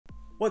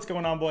What's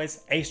going on,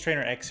 boys? Ace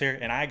Trainer X here,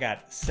 and I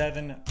got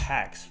 7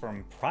 packs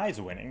from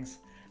prize winnings.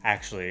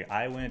 Actually,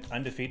 I went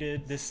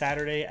undefeated this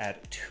Saturday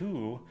at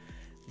 2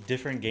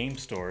 different game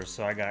stores,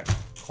 so I got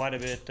quite a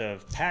bit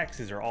of packs.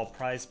 These are all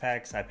prize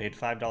packs. I paid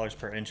 $5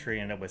 per entry,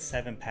 and it was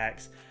 7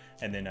 packs,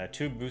 and then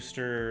 2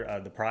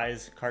 booster, the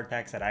prize card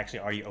packs that I actually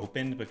already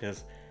opened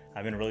because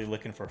I've been really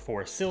looking for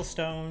 4 seal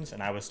stones,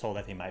 and I was told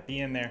that they might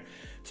be in there,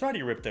 so I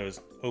already ripped those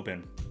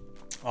open.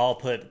 I'll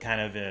put kind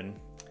of in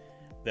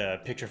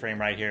the picture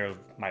frame right here of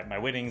my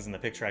winnings and the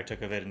picture I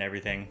took of it and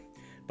everything.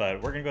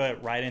 But we're gonna go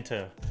right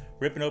into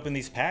ripping open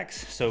these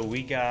packs. So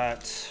we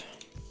got,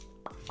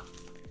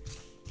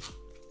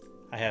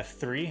 I have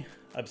 3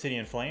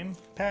 Obsidian Flame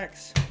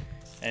packs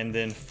and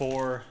then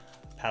 4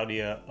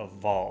 Paldea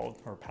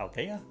Evolved, or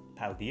Paldea?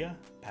 Paldea?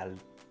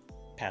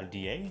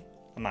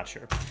 I'm not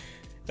sure.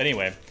 But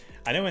anyway,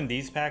 I know in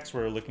these packs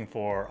we're looking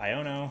for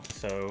Iono,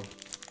 so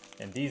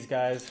and these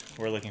guys,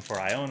 we're looking for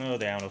Iono,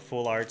 the Iono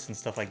full arts and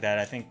stuff like that.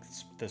 I think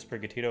the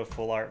Sprigatito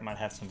full art might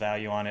have some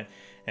value on it.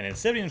 And in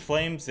Obsidian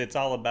Flames, it's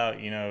all about,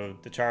 you know,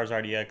 the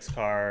Charizard EX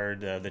card,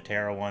 the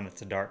Terra one,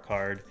 that's a dark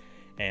card,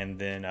 and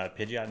then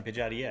Pidgeot and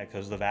Pidgeot EX,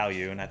 those are the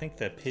value. And I think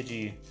the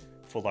Pidgey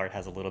full art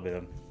has a little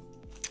bit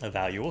of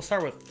value. We'll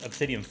start with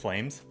Obsidian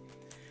Flames,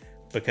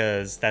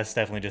 because that's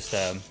definitely just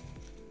an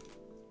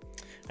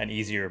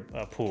easier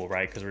pool,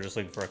 right? Because we're just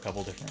looking for a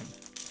couple different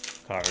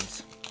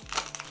cards.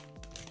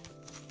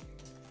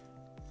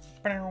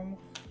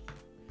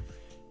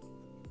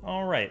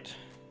 All right,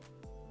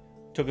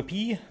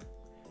 Togepi,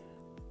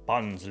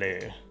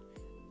 Bonsley,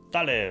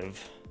 Talev,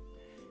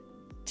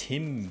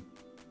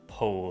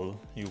 Timpole,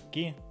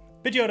 Yuki,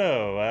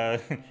 Pidgeotto.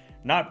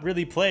 Not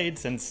really played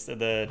since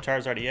the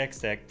Charizard EX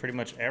deck. Pretty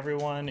much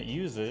everyone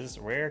uses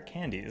rare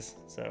candies,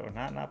 so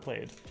not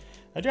played.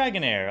 A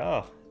Dragonair.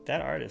 Oh,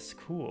 that art is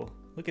cool.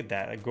 Look at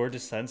that, a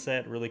gorgeous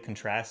sunset, really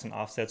contrasts and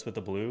offsets with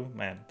the blue.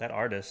 Man, that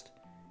artist,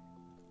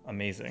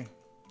 amazing.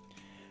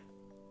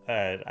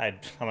 I'm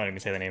not even gonna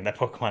say the name. That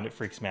Pokemon, it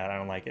freaks me out. I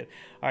don't like it.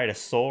 All right, a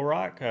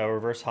Solrock,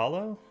 reverse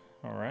holo.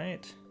 All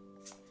right.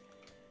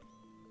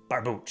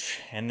 Barbooch.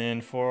 And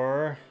then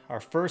for our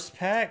first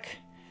pack,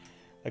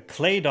 a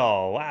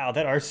Claydol. Wow,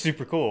 that art's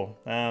super cool.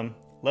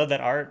 Love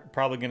that art.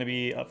 Probably gonna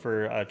be up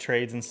for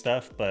trades and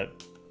stuff,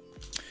 but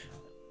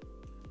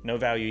no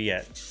value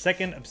yet.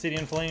 Second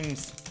Obsidian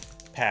Flames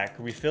pack.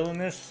 Are we feeling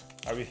this?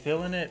 Are we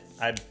feeling it?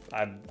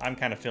 I'm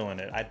kind of feeling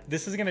it.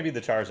 This is gonna be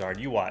the Charizard.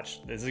 You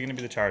watch. This is gonna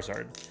be the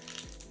Charizard.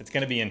 It's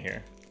gonna be in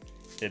here.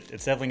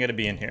 It's definitely gonna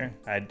be in here.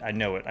 I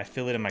know it. I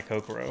feel it in my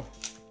Kokoro.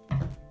 I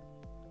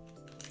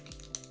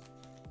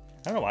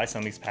don't know why some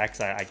of these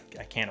packs I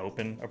can't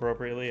open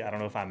appropriately. I don't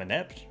know if I'm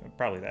inept.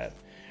 Probably that.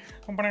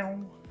 All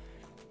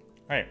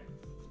right.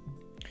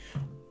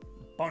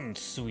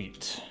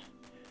 Bonsweet.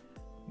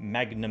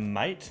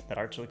 Magnemite. That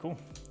art's really cool.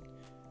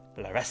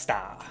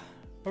 Laresta.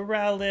 A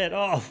Rowlet.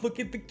 Oh, look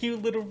at the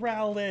cute little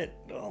Rowlet.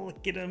 Oh,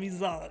 look at him.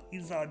 He's all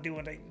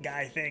doing a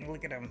guy thing.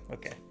 Look at him.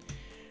 Okay.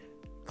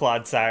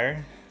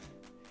 Clodsire.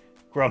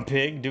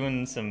 Grumpig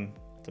doing some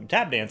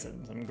tap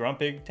dancing. Some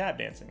Grumpig tap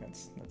dancing.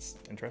 That's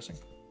interesting.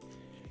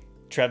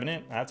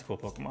 Trevenant. That's a cool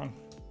Pokemon.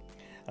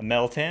 A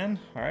Meltan.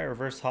 All right,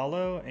 reverse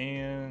holo.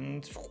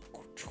 And is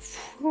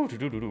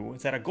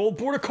that a gold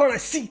border card I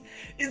see?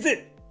 Is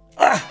it?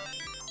 Ah!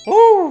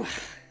 Ooh!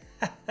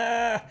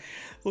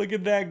 Look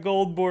at that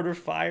gold border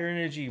fire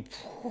energy.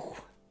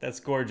 That's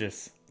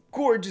gorgeous.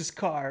 Gorgeous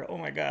card. Oh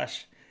my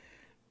gosh.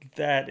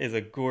 That is a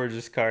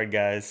gorgeous card,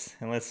 guys.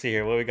 And let's see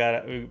here. What we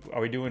got?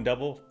 Are we doing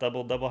double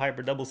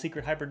hyper, double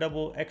secret, hyper,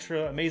 double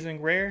extra amazing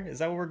rare? Is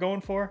that what we're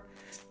going for?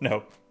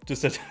 No,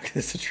 just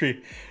a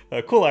tree.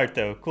 Cool art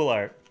though. Cool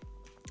art.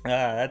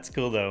 That's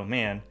cool though,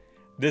 man.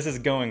 This is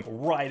going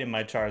right in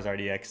my Charizard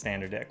EX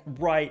standard deck.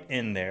 Right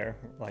in there.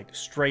 Like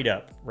straight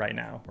up right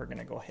now. We're going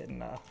to go ahead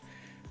and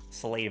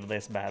slave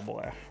this bad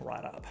boy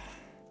right up.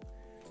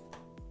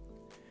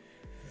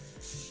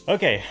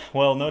 Okay,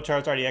 well, no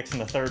Charizard EX in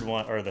the third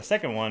one, or the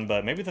second one,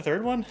 but maybe the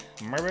third one?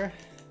 Maybe,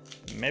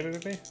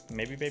 baby.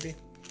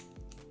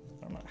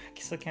 I don't know. I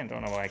still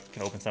don't know why I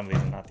can open some of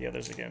these and not the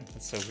others again.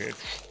 It's so weird.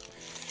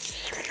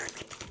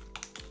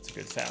 It's a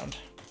good sound.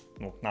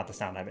 Well, not the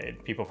sound I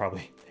made. People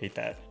probably hate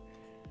that.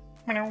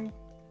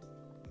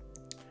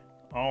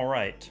 All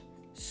right,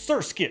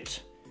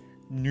 Surskit,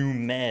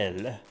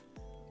 Numel.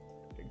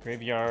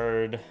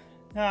 Graveyard.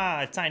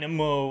 Ah,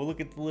 Dynamo.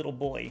 Look at the little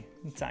boy.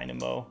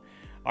 Dynamo.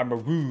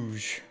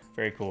 Armarouge.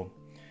 Very cool.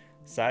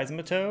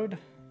 Seismitoad.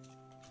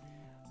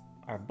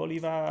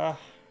 Arboliva.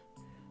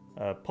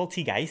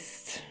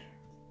 Poltegeist.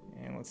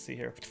 And let's see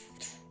here.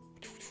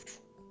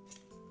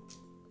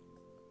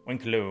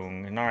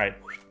 Winklung. And alright.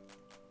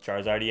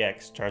 Charizard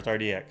EX.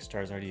 Charizard EX.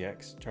 Charizard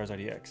EX.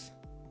 Charizard EX.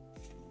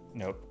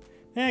 Nope.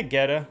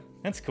 Geta.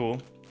 That's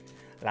cool.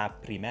 La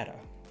Primera.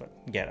 But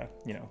Geta,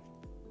 you know.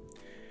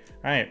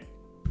 Alright,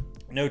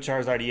 no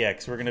Charizard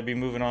EX. We're going to be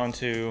moving on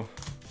to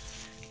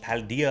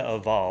Paldea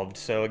Evolved.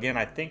 So again,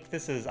 I think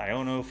this is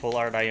Iono, Full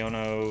Art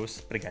Iono,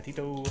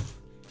 Sprigatito,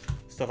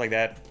 stuff like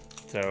that.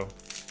 So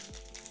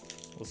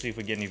We'll see if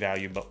we get any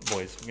value, but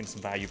boys, we're getting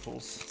some value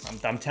pulls.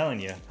 I'm telling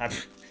you,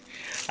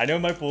 I know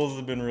my pulls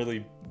have been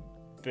really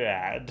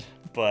bad,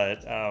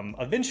 but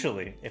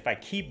eventually, if I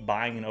keep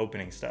buying and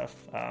opening stuff,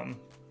 I'll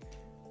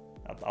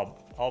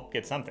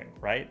get something,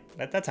 right?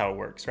 That's how it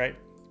works, right?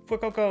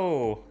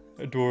 Fuecoco,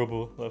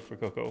 adorable, love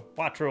Fuecoco.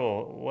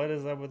 Quattro, what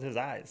is up with his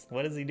eyes?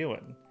 What is he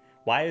doing?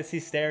 Why is he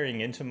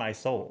staring into my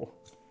soul?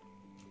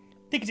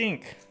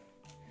 Dink-dink,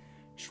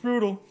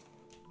 Strudel,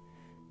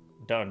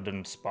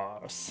 Dundon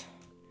Sparse,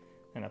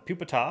 and a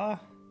Pupitar,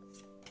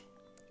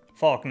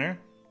 Faulkner,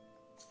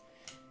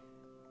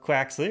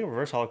 Quaxley,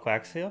 reverse holo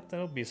Quaxley.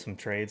 That'll be some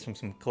trades from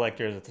some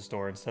collectors at the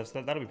store and stuff,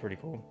 so that'll be pretty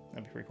cool.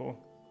 That'd be pretty cool.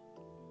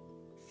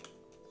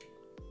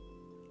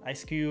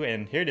 Ice Cube,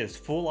 and here it is,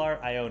 full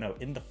art Iono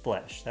in the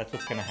flesh. That's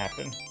what's gonna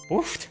happen.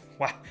 Oof,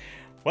 wow.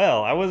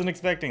 Well, I wasn't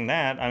expecting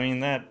that. I mean,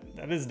 that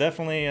is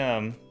definitely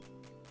a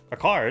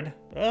card.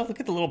 Oh,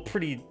 look at the little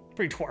pretty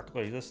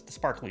twarklies, the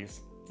sparklies.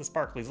 The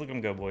sparklies, look at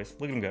them go, boys.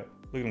 Look at them go,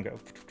 look at them go.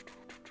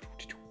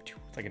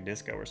 It's like a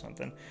disco or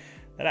something.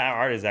 That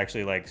art is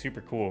actually like super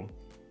cool.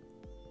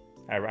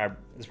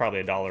 It's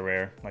probably $1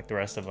 rare, like the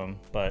rest of them,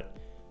 but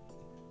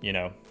you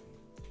know.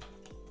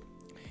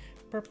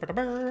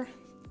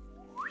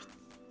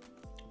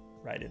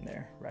 Right in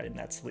there, right in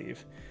that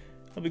sleeve.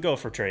 Let me go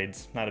for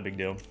trades, not a big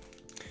deal.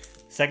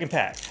 Second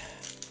pack.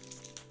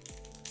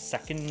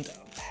 Second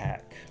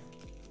pack.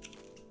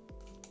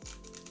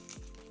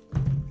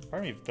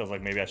 Part of me feels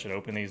like maybe I should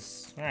open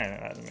these.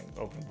 I mean,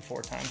 open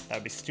before time. That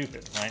would be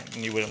stupid, right?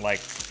 And you wouldn't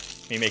like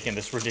me making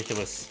this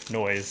ridiculous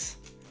noise.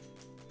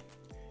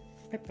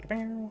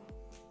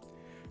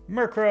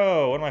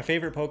 Murkrow, one of my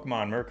favorite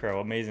Pokemon.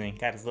 Murkrow, amazing.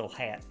 Got his little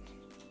hat.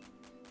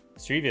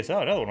 Strevius, oh,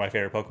 another one of my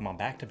favorite Pokemon.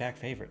 Back-to-back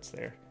favorites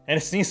there. And a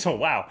Sneasel,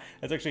 wow.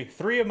 That's actually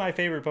 3 of my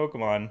favorite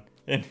Pokemon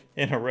in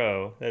a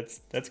row.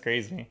 That's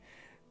crazy.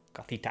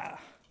 Gothita.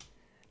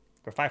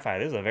 Grafify,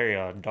 this is a very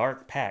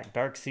dark pack,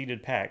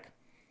 dark-seeded pack.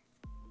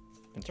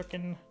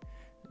 Pinturkin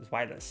is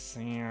wireless.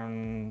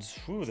 And,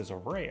 ooh, there's a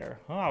rare.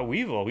 Ah,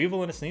 Weevil.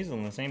 Weevil and a Sneasel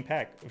in the same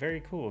pack.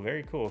 Very cool,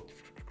 very cool.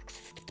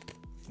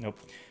 Nope.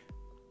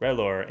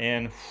 Rellor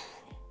and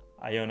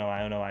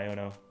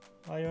Iono.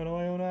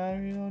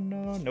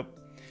 Nope.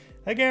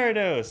 A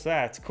Gyarados,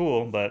 that's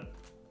cool, but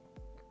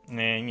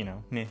man, you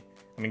know, meh.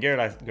 I mean,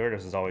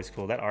 Gyarados is always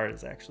cool. That art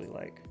is actually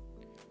like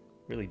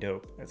really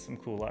dope. That's some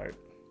cool art.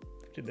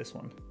 Who did this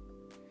one?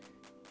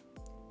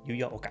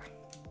 Yuya Oka.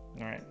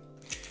 All right.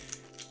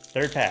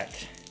 Third pack.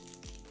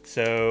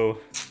 So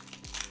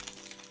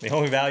the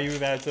only value we've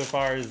had so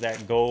far is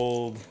that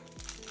gold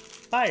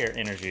fire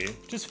energy.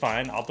 Just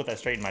fine. I'll put that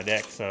straight in my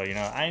deck. So, you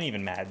know, I ain't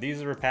even mad.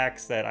 These are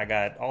packs that I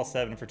got all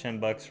 7 for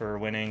 $10 for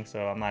winning.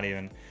 So I'm not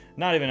even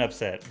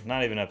upset.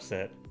 Not even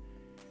upset.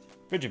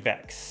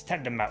 Frigibax,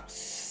 Tandem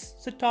Mouse,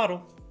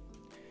 Citadel,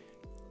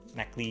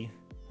 Mackley,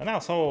 a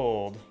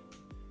Mousehold,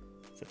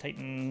 it's a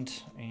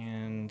Titaned,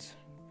 and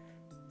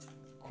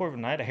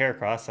Corviknight, a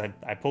Heracross.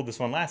 I pulled this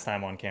one last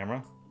time on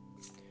camera.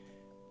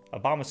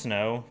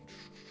 Abomasnow,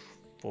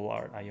 full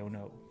art,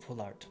 Iono,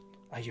 full art,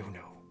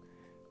 Iono,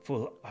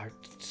 full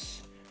art,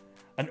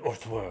 an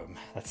Earthworm.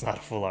 That's not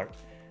a full art,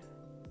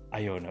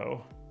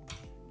 Iono.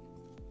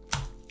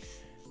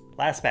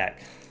 Last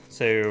pack.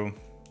 So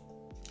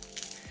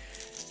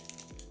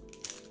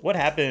what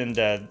happened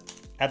at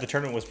the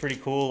tournament was pretty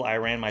cool. I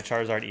ran my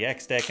Charizard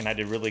EX deck and I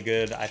did really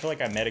good. I feel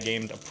like I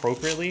metagamed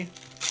appropriately.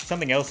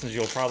 Something else is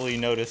you'll probably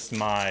notice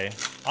my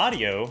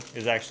audio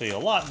is actually a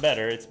lot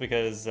better. It's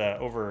because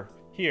over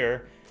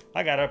here,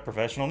 I got a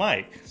professional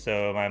mic.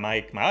 So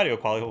my audio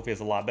quality hopefully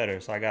is a lot better.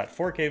 So I got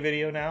 4K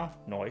video now,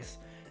 noise,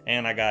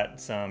 and I got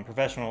some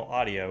professional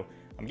audio.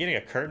 I'm getting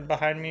a curtain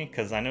behind me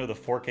because I know the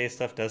 4K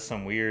stuff does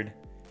some weird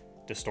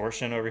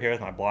distortion over here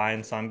with my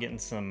blinds, so I'm getting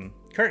some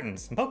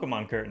curtains, some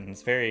Pokemon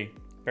curtains, very,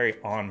 very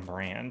on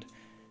brand.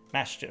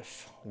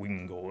 Mastiff,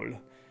 Wingull,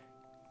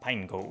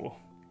 Pineco,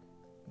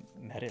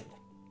 Meryl,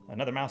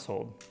 another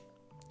Mousehold,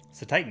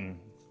 Cetitan,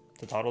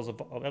 the Toddles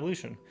of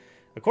Evolution,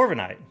 a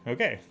Corviknight,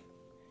 okay,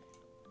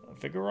 a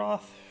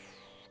Vigoroth.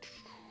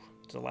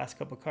 It's the last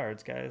couple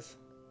cards, guys.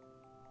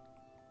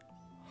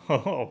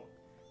 Oh,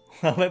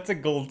 well, that's a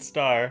gold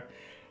star.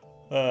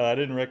 I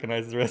didn't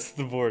recognize the rest of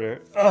the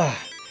border.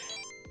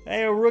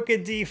 Hey, a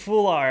Rookidee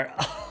full art.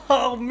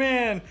 Oh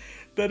man,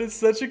 that is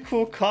such a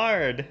cool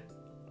card.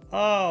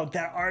 Oh,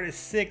 that art is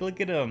sick.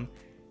 Look at him.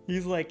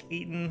 He's like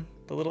eating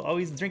the little, oh,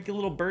 he's drinking a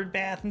little bird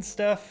bath and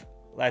stuff.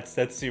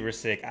 That's super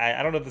sick.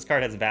 I don't know if this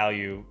card has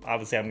value.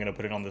 Obviously, I'm gonna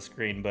put it on the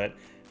screen, but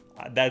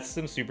that's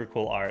some super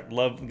cool art.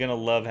 Gonna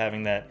love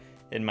having that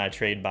in my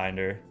trade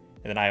binder.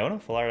 And then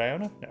Iono, full art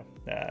Iono?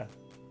 No.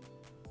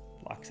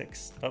 Lock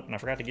 6. Oh, and I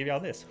forgot to give y'all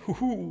this.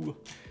 Hoo-hoo.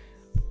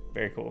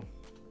 Very cool.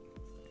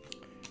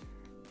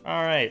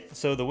 All right,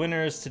 so the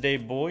winners today,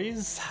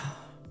 boys.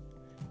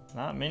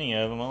 Not many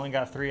of them. Only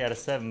got 3 out of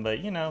 7, but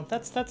you know,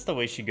 that's the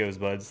way she goes,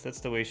 buds. That's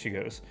the way she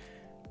goes.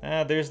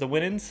 There's the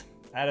winnings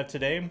out of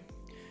today.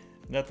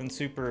 Nothing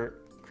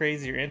super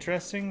crazy or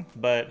interesting,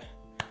 but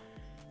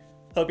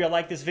hope y'all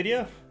like this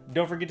video.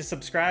 don't forget to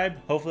subscribe.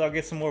 Hopefully I'll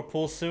get some more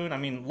pulls soon. I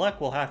mean,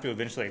 luck will have to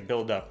eventually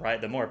build up, right?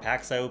 The more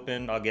packs I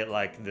open, I'll get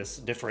like this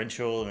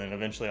differential, and then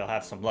eventually I'll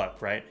have some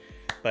luck, right?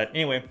 But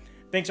anyway,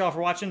 thanks y'all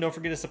for watching. Don't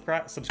forget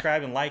to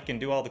subscribe and like and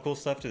do all the cool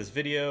stuff to this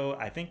video.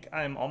 I think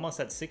I'm almost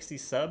at 60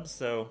 subs,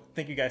 so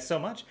thank you guys so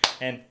much.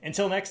 And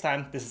until next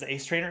time, this is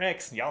Ace Trainer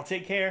X. Y'all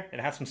take care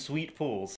and have some sweet pulls.